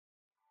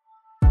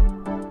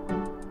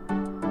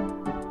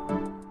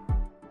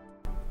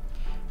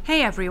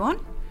Hey everyone,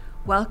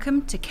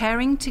 welcome to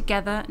Caring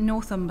Together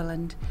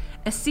Northumberland,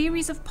 a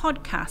series of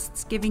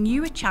podcasts giving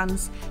you a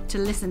chance to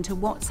listen to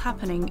what's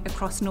happening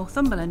across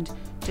Northumberland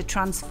to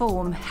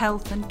transform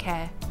health and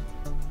care.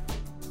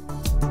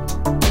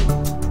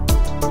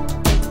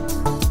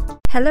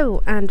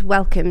 Hello and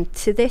welcome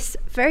to this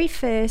very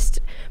first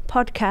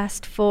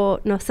podcast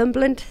for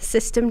Northumberland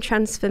System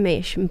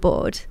Transformation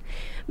Board.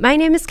 My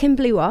name is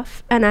Kimberly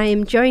Woff and I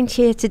am joined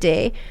here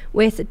today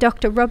with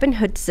Dr. Robin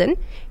Hudson,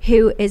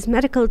 who is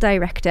Medical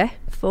Director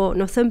for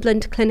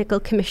Northumberland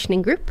Clinical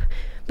Commissioning Group,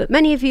 but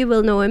many of you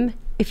will know him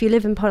if you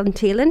live in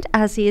Ponteland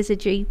as he is a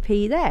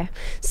GP there.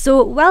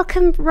 So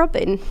welcome,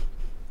 Robin.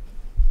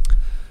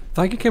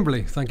 Thank you,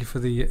 Kimberly. Thank you for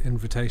the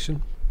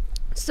invitation.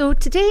 So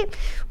today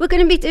we're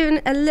going to be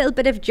doing a little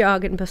bit of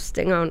jargon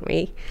busting, aren't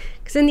we?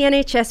 Because in the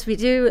NHS we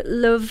do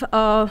love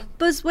our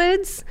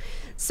buzzwords.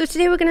 So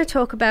today we're going to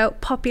talk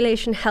about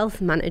population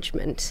health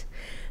management.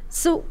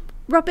 So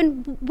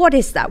Robin, what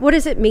is that? What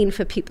does it mean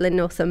for people in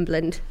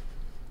Northumberland?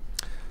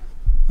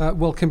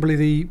 Well, Kimberly,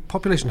 the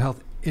population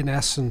health in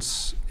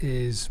essence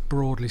is,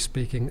 broadly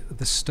speaking,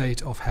 the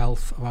state of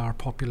health of our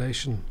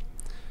population.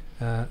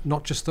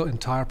 Not just the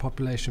entire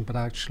population, but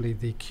actually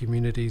the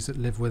communities that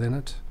live within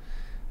it.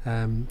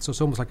 So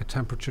it's almost like a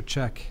temperature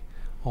check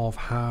of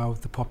how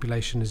the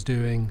population is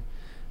doing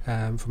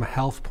from a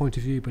health point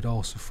of view, but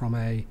also from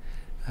a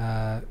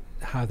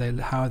how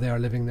they are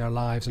living their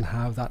lives and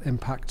how that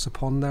impacts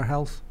upon their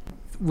health.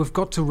 We've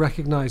got to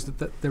recognise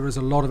that there is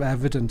a lot of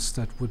evidence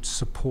that would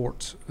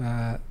support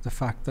the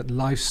fact that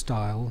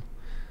lifestyle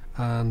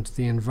and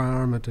the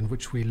environment in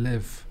which we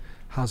live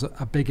has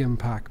a big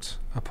impact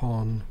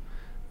upon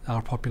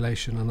our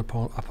population and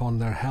upon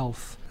their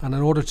health. And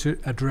in order to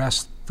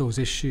address those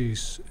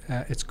issues,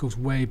 it goes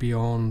way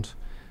beyond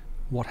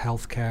what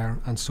healthcare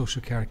and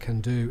social care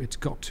can do. It's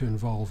got to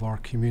involve our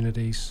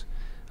communities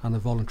and the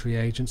voluntary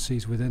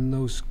agencies within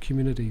those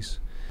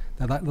communities.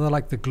 They're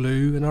like the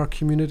glue in our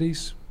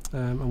communities,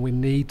 and we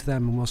need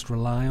them and must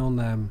rely on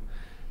them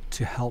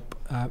to help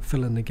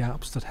fill in the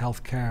gaps that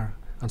healthcare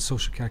and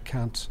social care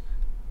can't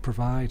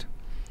provide.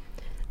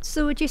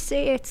 So would you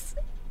say it's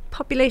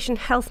population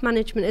health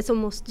management is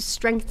almost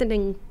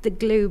strengthening the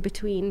glue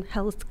between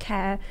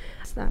healthcare?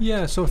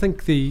 Yeah, so I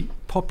think the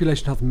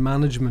population health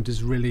management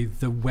is really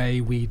the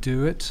way we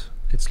do it.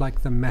 It's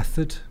like the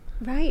method.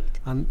 Right.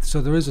 And so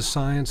there is a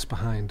science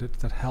behind it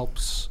that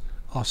helps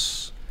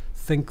us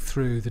think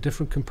through the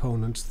different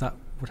components that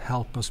would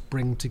help us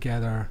bring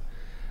together,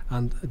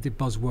 and the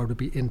buzzword would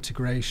be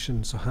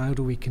integration. So how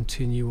do we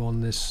continue on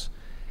this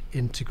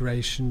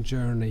integration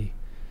journey,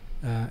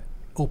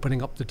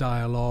 opening up the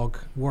dialogue,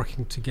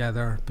 working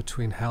together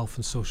between health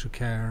and social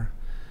care,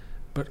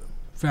 but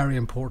very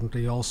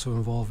importantly also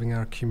involving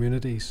our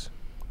communities.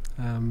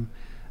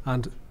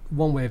 And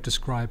one way of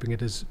describing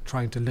it is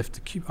trying to lift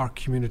our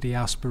community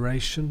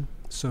aspiration.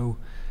 So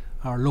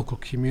our local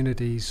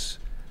communities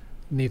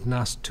need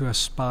to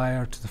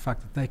aspire to the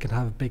fact that they can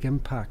have a big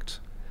impact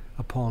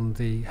upon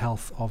the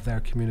health of their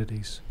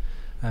communities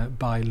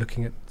by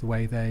looking at the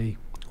way they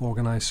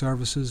organise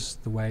services,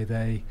 the way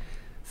they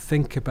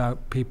think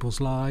about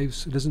people's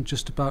lives. It isn't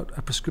just about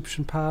a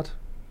prescription pad.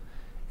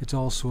 It's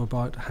also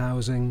about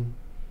housing.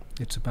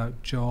 It's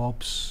about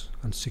jobs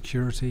and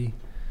security.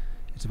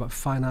 It's about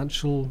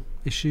financial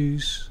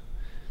issues.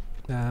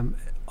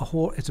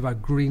 It's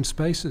about green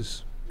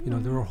spaces.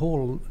 There are a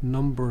whole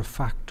number of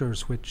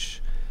factors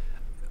which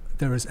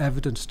there is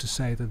evidence to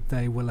say that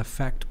they will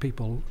affect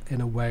people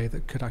in a way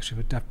that could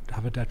actually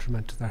have a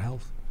detriment to their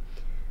health.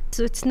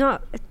 So it's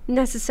not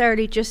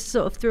necessarily just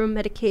sort of throwing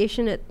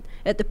medication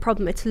at the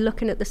problem. It's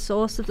looking at the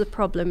source of the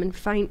problem and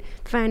find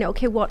out,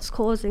 okay, what's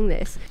causing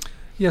this?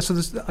 Yeah, so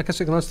I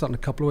guess I can answer that in a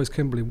couple of ways,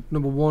 Kimberly.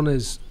 Number one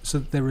is, so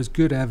there is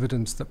good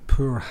evidence that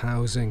poor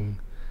housing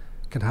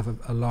can have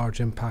a large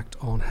impact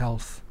on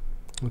health.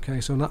 Okay,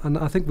 so and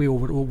I think we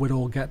would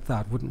all get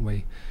that, wouldn't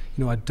we?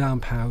 A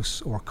damp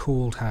house or a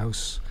cold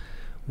house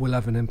will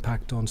have an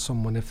impact on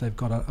someone if they've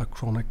got a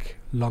chronic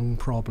lung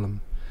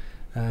problem.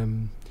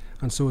 And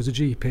so as a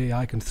GP,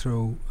 I can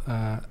do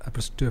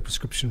a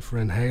prescription for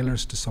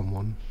inhalers to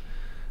someone,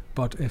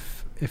 but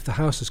if the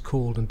house is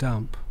cold and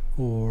damp,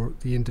 or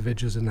the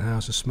individuals in the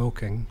house are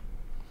smoking,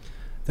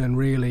 then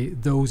really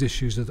those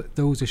issues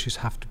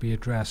have to be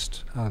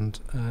addressed and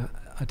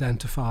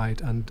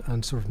identified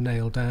and sort of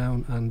nailed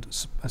down, and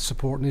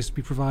support needs to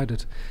be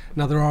provided.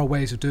 Now there are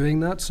ways of doing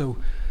that. So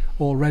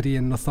already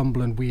in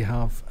Northumberland we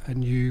have a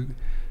new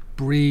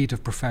breed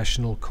of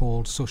professional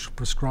called social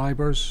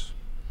prescribers.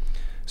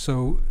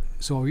 So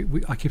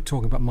I keep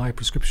talking about my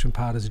prescription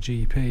pad as a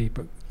GP,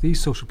 but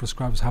these social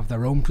prescribers have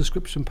their own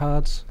prescription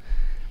pads,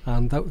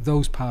 and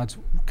those pads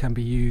can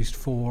be used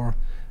for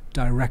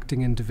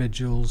directing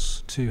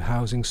individuals to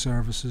housing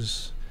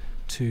services,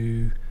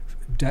 to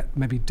debt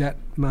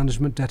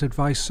management, debt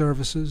advice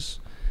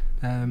services,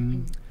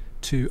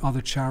 to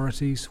other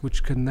charities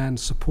which can then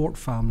support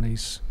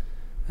families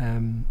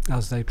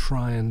as they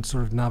try and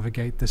sort of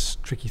navigate this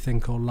tricky thing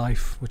called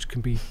life, which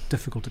can be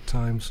difficult at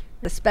times.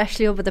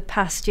 Especially over the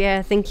past year,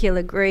 I think you'll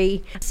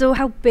agree. So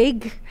how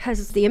big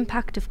has the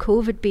impact of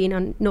COVID been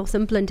on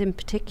Northumberland in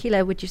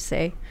particular, would you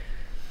say?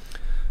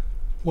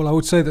 Well, I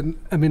would say that,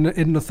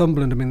 in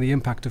Northumberland, the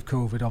impact of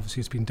COVID obviously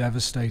has been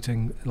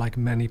devastating, like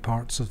many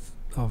parts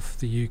of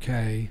the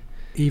UK.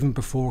 Even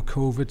before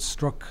COVID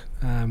struck,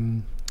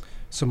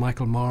 Sir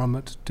Michael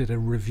Marmot did a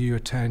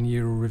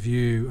 10-year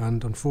review,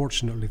 and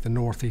unfortunately the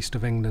northeast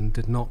of England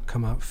did not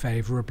come out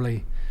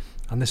favourably,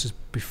 and this is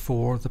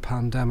before the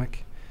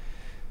pandemic.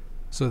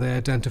 So they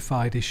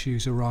identified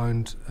issues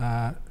around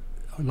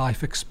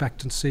life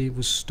expectancy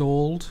was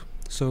stalled.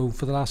 So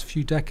for the last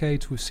few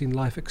decades, we've seen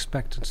life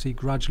expectancy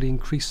gradually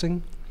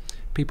increasing,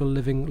 people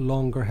living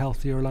longer,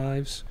 healthier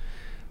lives.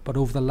 But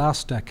over the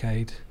last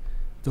decade,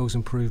 those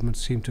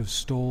improvements seem to have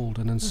stalled,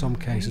 and in some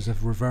cases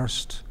have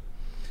reversed.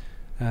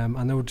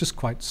 And there were just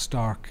quite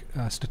stark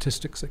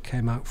statistics that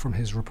came out from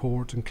his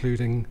report,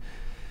 including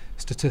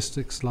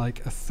statistics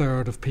like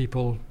 1/3 of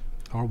people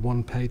are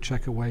one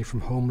paycheck away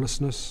from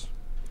homelessness.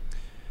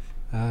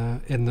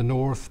 In the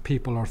north,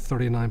 people are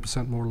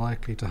 39% more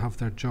likely to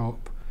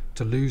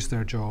lose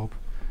their job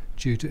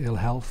due to ill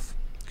health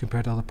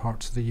compared to other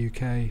parts of the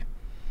UK.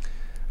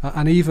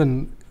 And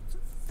even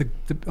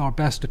our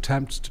best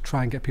attempts to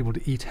try and get people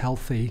to eat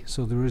healthy,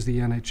 so there is the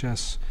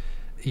NHS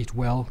Eat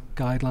Well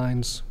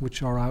guidelines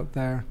which are out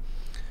there.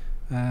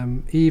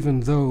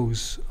 Even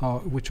those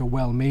which are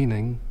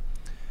well-meaning,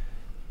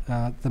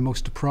 the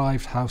most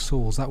deprived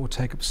households, that would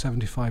take up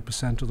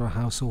 75% of their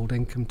household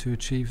income to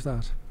achieve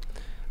that.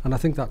 And I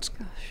think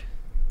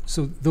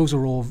so those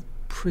are all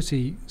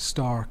pretty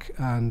stark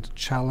and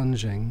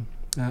challenging,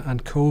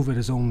 and COVID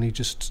has only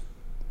just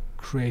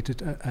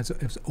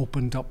has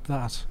opened up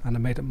that and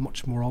have made it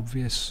much more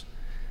obvious,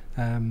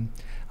 and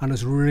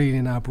has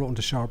really now brought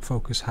into sharp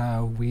focus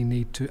how we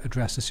need to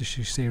address this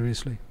issue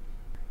seriously.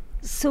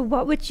 So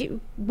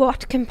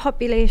what can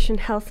population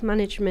health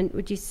management,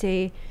 would you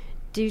say,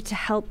 do to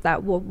help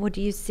that? What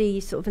do you see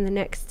sort of in the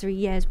next 3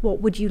 years?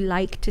 What would you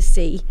like to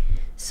see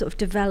sort of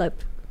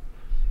develop?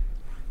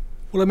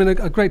 Well,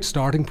 a great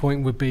starting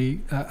point would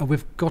be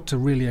we've got to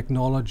really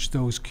acknowledge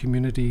those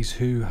communities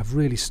who have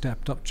really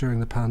stepped up during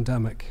the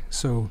pandemic.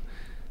 So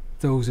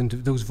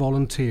those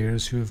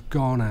volunteers who have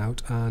gone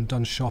out and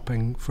done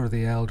shopping for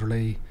the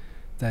elderly,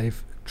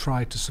 they've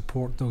tried to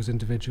support those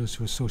individuals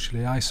who are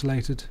socially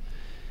isolated.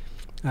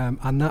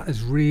 And that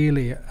is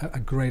really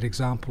a great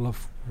example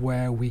of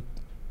where we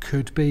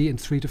could be in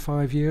 3 to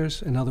 5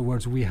 years. In other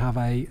words, we have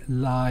a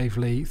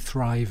lively,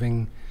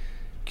 thriving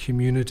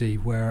community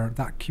where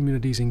that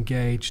community is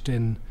engaged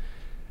in.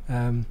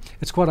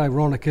 It's quite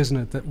ironic, isn't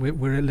it, that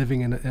we're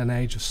living in an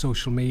age of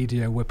social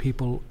media where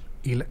people,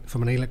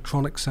 from an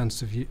electronic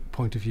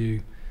point of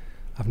view,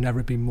 have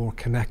never been more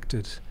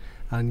connected,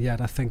 and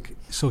yet I think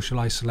social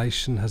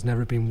isolation has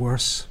never been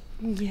worse,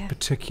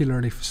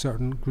 particularly for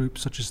certain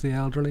groups such as the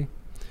elderly.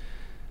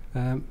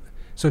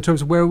 So in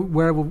terms of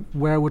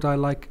where would I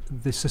like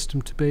the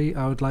system to be,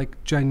 I would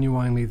like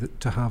genuinely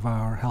to have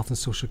our health and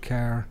social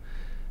care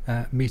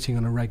meeting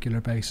on a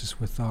regular basis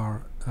with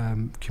our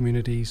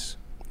communities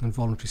and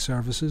voluntary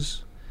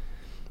services.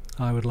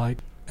 I would like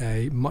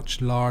a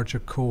much larger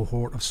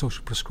cohort of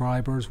social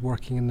prescribers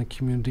working in the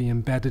community,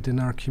 embedded in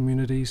our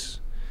communities.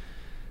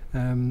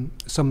 Some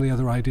of the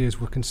other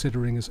ideas we're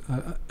considering is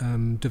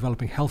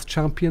developing health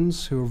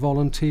champions who are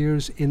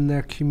volunteers in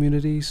their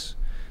communities,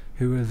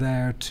 who are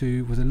there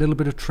to, with a little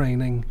bit of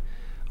training,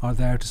 are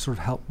there to sort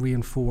of help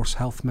reinforce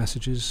health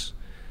messages,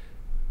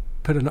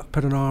 put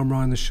an arm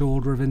around the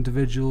shoulder of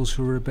individuals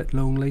who are a bit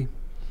lonely,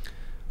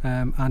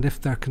 and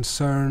if they're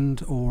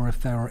concerned or if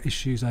there are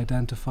issues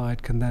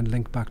identified, can then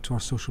link back to our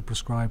social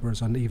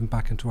prescribers and even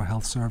back into our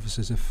health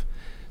services if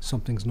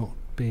something's not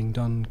being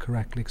done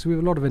correctly. Because we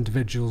have a lot of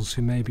individuals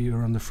who maybe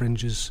are on the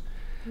fringes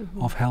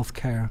of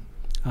healthcare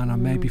and are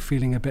maybe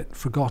feeling a bit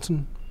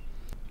forgotten.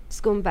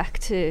 Just going back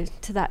to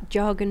that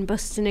jog and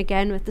busting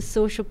again with the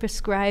social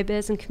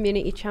prescribers and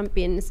community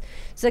champions.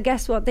 So I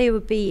guess what they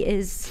would be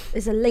is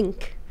a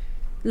link,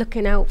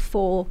 looking out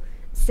for,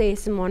 say,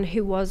 someone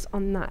who was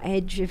on that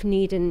edge of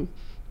needing,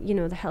 the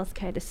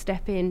healthcare to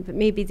step in, but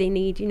maybe they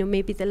need,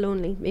 maybe they're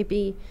lonely,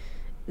 maybe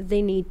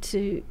they need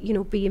to,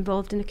 be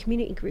involved in a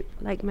community group,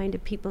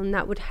 like-minded people, and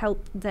that would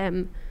help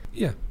them.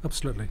 Yeah,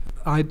 absolutely.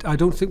 I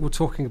don't think we're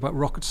talking about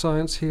rocket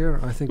science here.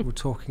 I think we're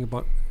talking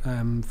about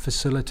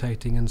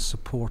facilitating and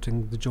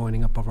supporting the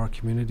joining up of our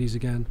communities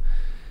again,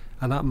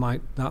 and that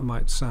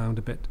might sound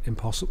a bit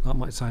impossible. That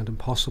might sound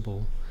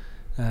impossible,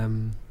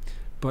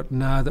 but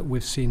now that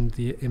we've seen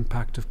the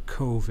impact of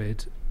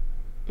COVID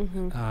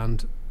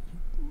and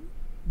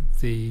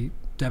the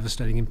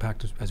devastating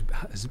impact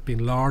has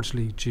been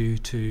largely due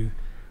to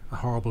a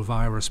horrible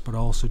virus, but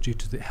also due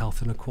to the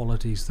health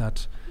inequalities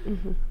that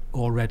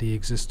already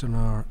exist in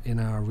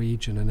our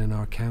region and in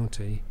our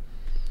county,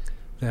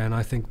 then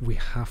I think we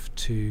have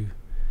to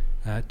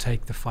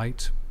take the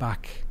fight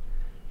back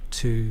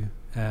to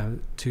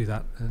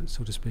that,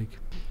 so to speak.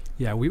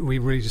 Yeah, we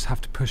really just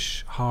have to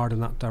push hard in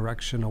that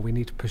direction, or we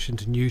need to push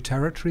into new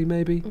territory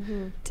maybe.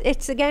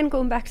 It's again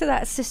going back to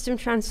that system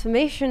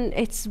transformation.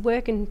 It's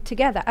working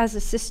together as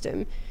a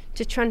system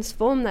to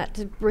transform that,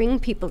 to bring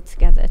people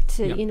together,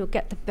 to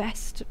get the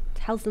best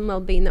health and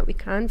well-being that we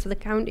can for the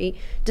county,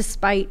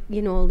 despite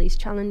all these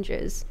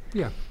challenges.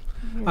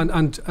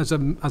 And as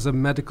a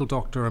medical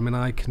doctor, I mean,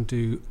 I can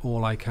do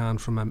all I can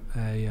from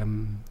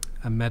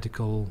a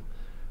medical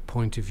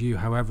point of view.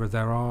 However,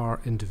 there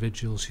are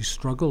individuals who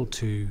struggle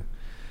to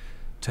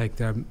take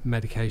their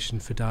medication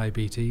for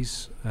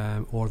diabetes,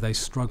 or they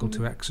struggle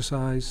to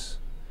exercise.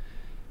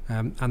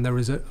 And there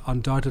is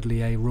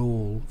undoubtedly a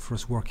role for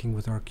us working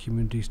with our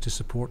communities to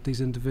support these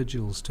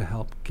individuals, to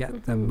help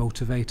get them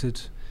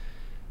motivated,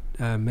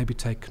 maybe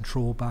take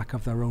control back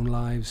of their own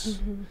lives.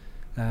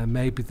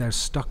 Maybe they're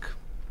stuck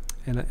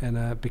in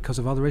a because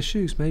of other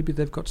issues. Maybe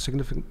they've got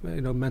significant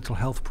mental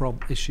health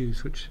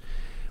issues, which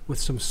with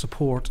some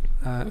support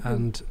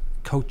and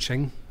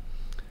coaching,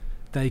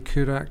 they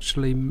could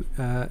actually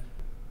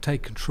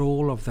take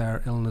control of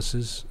their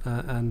illnesses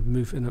and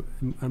move in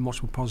a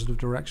much more positive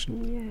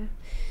direction.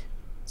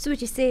 So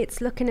would you say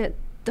it's looking at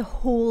the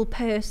whole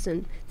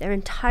person, their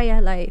entire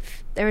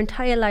life, their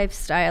entire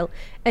lifestyle,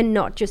 and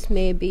not just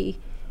maybe,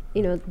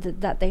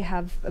 that they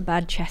have a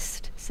bad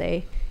chest,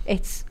 say?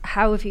 It's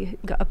how have you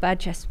got a bad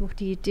chest? What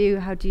do you do?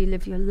 How do you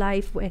live your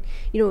life? Where,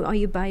 are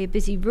you by a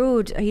busy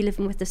road? Are you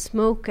living with a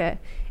smoker?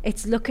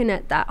 It's looking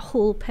at that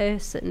whole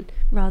person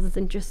rather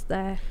than just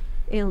their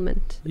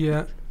ailment.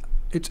 Yeah,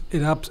 it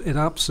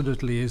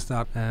absolutely is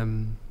that.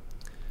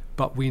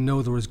 But we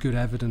know there is good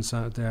evidence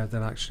out there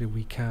that actually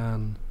we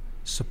can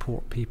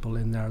support people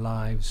in their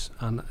lives,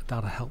 and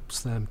that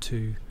helps them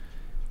to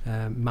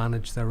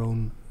manage their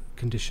own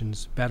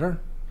conditions better.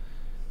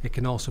 It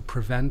can also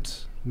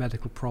prevent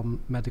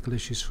medical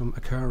issues from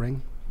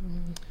occurring.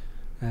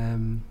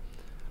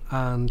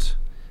 And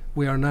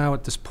we are now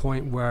at this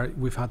point where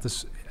we've had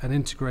an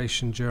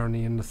integration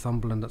journey in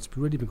Northumberland that's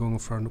really been going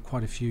for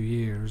quite a few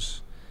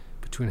years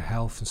between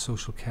health and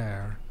social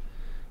care.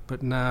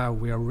 But now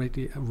we are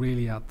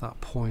really at that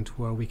point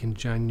where we can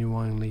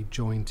genuinely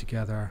join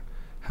together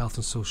health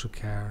and social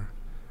care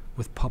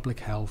with public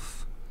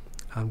health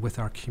and with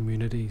our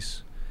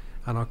communities.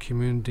 And our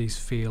communities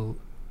feel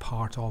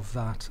part of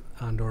that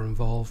and are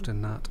involved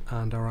in that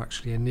and are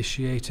actually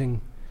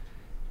initiating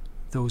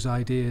those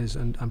ideas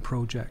and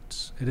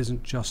projects. It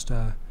isn't just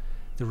the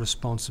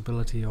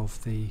responsibility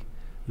of the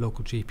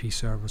local GP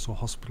service or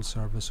hospital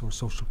service or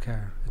social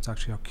care. It's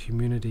actually our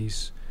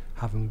communities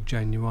having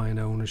genuine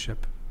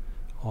ownership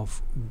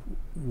of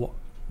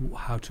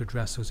how to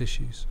address those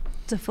issues.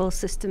 It's a full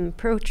system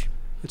approach.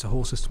 It's a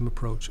whole system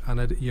approach,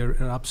 and you're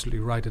absolutely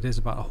right. It is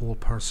about a whole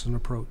person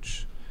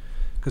approach,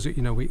 because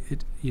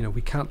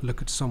we can't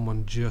look at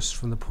someone just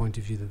from the point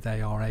of view that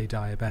they are a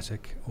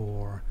diabetic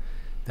or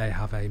they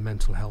have a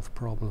mental health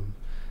problem.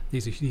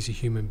 These are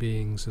human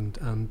beings,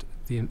 and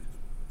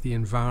the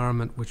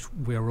environment which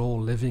we're all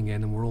living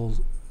in and we're all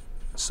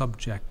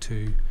subject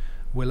to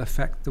will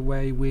affect the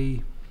way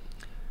we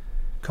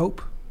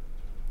cope.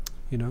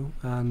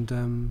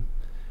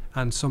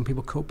 And some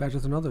people cope better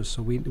than others.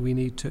 So we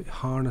need to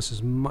harness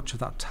as much of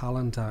that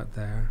talent out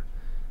there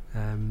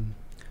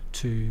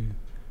to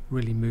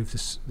really move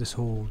this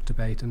whole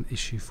debate and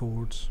issue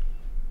forwards.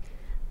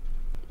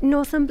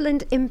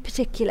 Northumberland in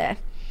particular.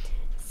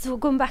 So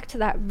going back to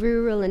that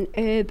rural and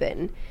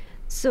urban.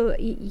 So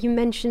you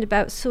mentioned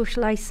about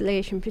social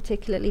isolation,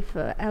 particularly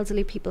for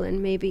elderly people,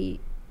 and maybe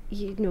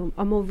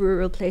are more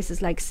rural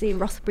places like, say,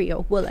 Rothbury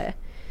or Wooler.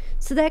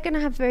 So they're going to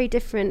have very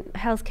different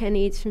healthcare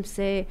needs from,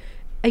 say,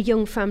 a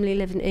young family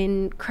living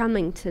in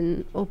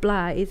Cramlington or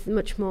Blythe,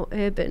 much more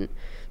urban.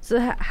 So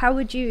how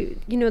would you,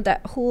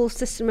 that whole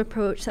system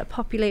approach, that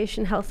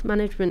population health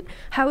management,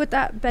 how would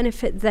that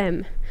benefit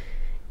them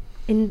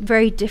in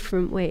very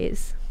different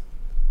ways?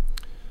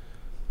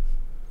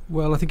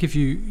 Well, I think if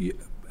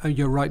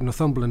you're right,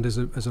 Northumberland is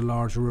a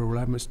large rural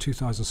area. It's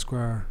 2,000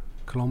 square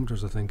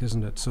kilometres, I think,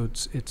 isn't it? So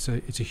it's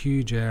a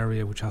huge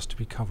area which has to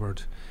be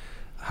covered.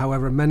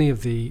 However, many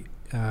of the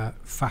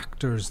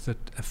factors that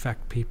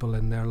affect people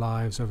in their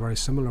lives are very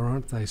similar,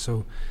 aren't they?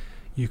 So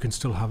you can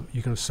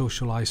have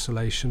social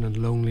isolation and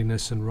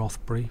loneliness in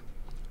Rothbury,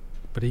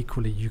 but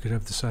equally you could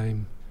have the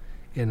same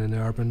in an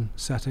urban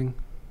setting.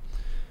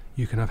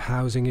 You can have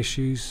housing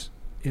issues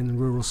in a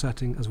rural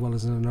setting as well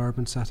as in an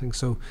urban setting.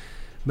 So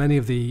many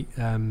of the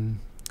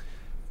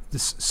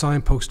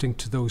signposting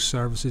to those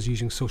services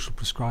using social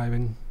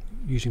prescribing,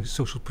 using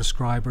social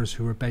prescribers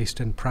who are based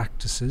in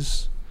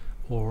practices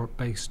or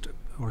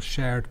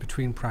shared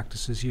between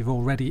practices. You've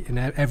already, in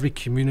every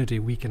community,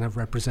 we can have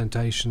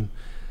representation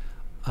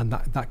and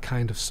that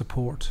kind of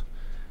support,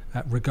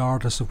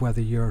 regardless of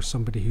whether you're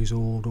somebody who's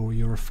old or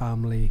you're a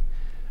family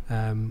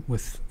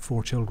with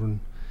 4 children.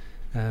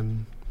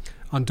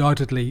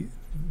 Undoubtedly,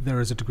 there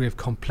is a degree of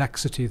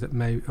complexity that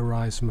may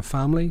arise from a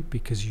family,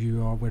 because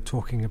we're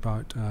talking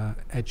about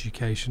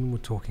education, we're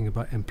talking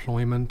about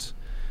employment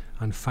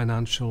and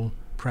financial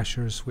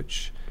pressures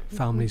which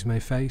families may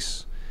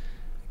face.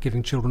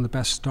 giving children the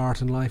best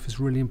start in life is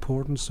really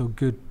important. So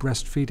good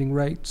breastfeeding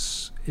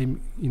rates,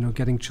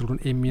 getting children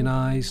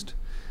immunised.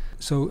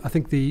 So I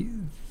think the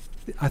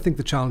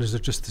challenges are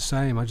just the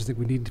same. I just think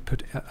we need to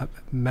put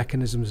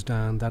mechanisms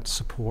down that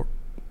support,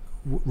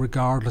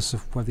 regardless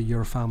of whether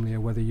you're a family or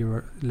whether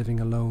you're living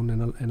alone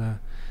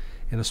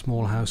in a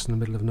small house in the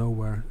middle of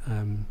nowhere.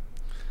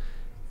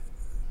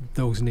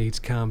 Those needs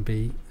can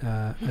be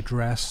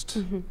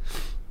addressed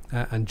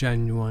and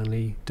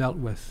genuinely dealt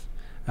with.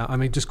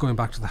 Just going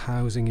back to the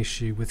housing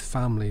issue with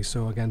families,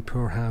 so again,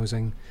 poor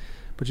housing.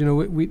 But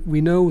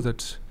we know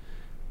that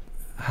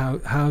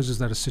houses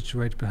that are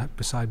situated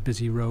beside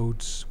busy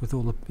roads, with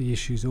all the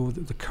issues, or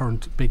the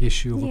current big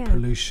issue of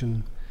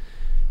pollution,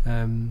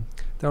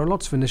 there are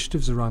lots of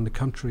initiatives around the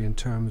country in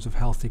terms of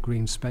healthy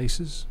green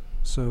spaces.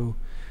 So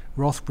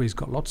Rothbury's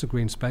got lots of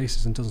green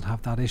spaces and doesn't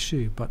have that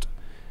issue, but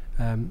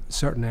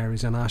certain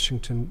areas in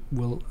Ashington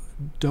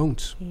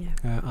don't,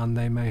 and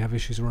they may have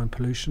issues around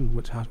pollution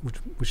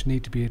which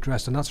need to be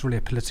addressed, and that's really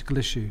a political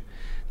issue.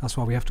 That's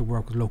why we have to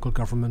work with local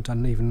government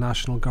and even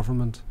national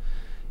government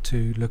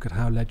to look at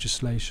how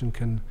legislation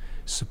can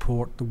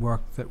support the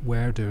work that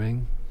we're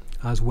doing,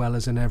 as well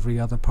as in every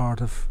other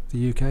part of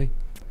the UK.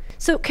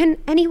 So can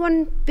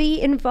anyone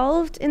be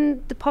involved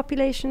in the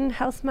population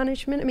health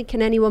management? I mean,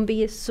 can anyone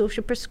be a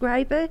social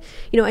prescriber?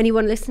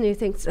 Anyone listening who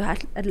thinks,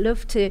 I'd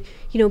love to,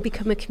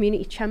 become a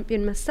community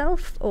champion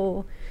myself,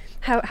 or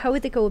how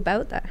would they go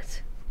about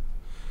that?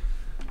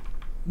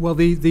 Well,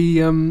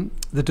 the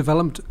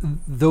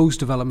those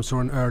developments are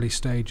in early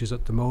stages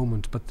at the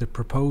moment, but the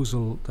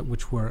proposal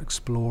which we're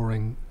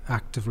exploring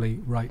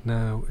actively right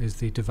now is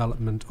the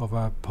development of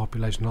a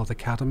population health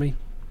academy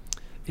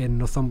in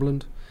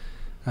Northumberland,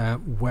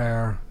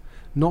 where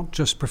not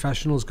just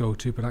professionals go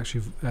to, but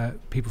actually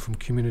people from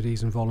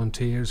communities and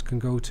volunteers can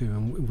go to.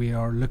 And we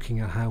are looking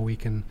at how we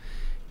can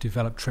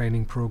develop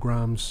training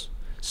programs,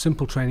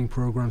 simple training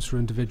programs for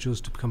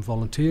individuals to become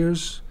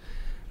volunteers,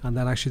 and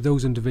then actually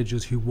those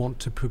individuals who want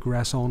to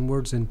progress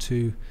onwards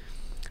into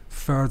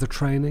further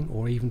training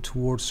or even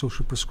towards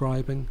social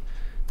prescribing,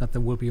 that there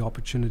will be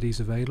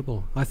opportunities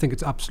available. I think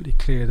it's absolutely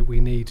clear that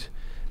we need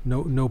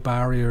no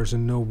barriers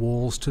and no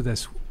walls to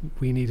this.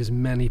 We need as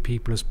many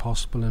people as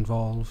possible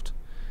involved,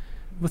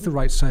 with the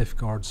right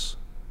safeguards,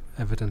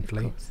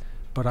 evidently,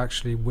 but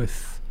actually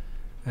with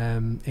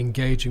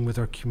engaging with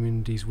our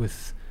communities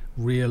with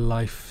real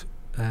life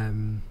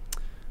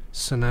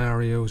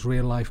scenarios,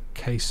 real life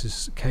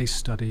case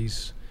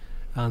studies,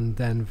 and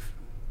then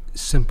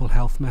simple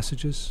health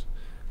messages.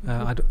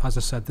 As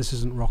I said, this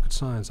isn't rocket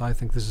science. I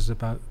think this is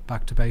about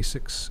back to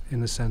basics,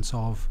 in the sense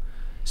of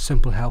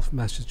simple health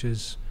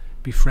messages,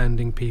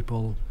 befriending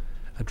people,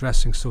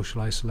 addressing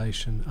social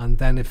isolation, and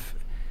then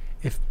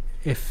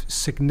if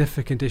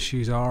significant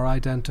issues are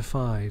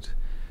identified,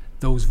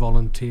 those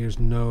volunteers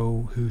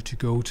know who to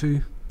go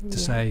to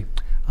say,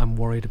 I'm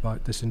worried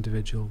about this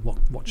individual,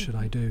 what should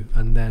I do?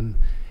 And then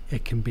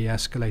it can be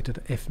escalated,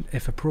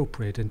 if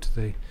appropriate, into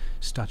the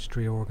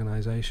statutory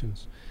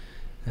organisations.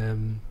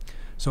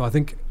 So I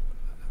think,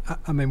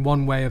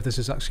 one way of this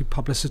is actually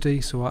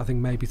publicity. So I think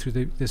maybe through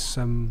this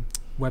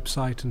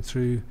website and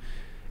through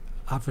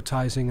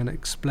advertising and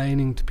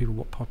explaining to people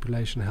what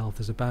population health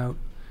is about,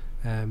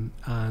 and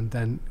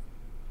then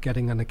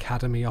getting an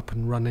academy up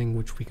and running,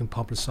 which we can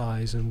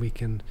publicise and we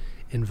can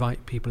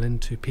invite people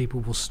into.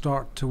 People will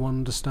start to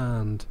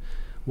understand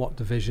what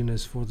the vision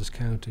is for this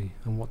county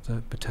and what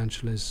the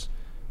potential is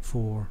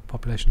for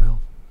population health.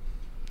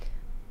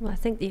 Well, I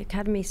think the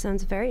academy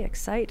sounds very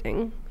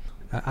exciting.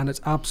 And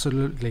it's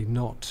absolutely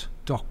not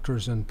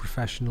doctors and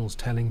professionals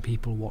telling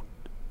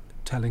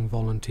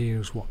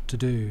volunteers what to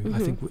do. I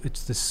think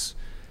it's this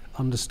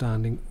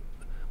understanding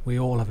we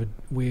all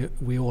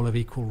have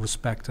equal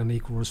respect and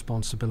equal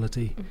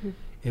responsibility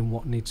in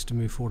what needs to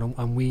move forward,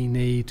 and we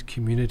need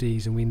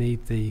communities, and we need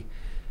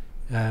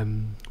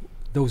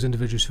those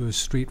individuals who are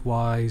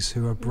streetwise,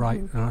 who are bright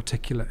and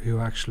articulate, who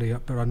actually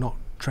are not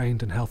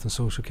trained in health and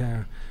social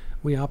care.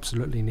 We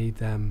absolutely need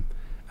them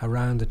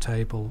around the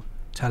table,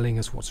 telling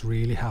us what's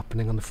really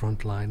happening on the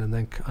front line, and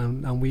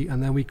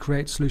then we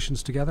create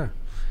solutions together,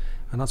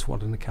 and that's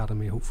what an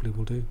academy hopefully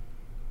will do.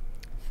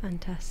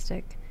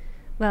 Fantastic.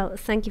 Well,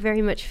 thank you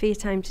very much for your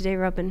time today,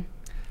 Robin.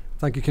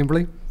 Thank you,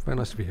 Kimberly. Very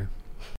nice to be here.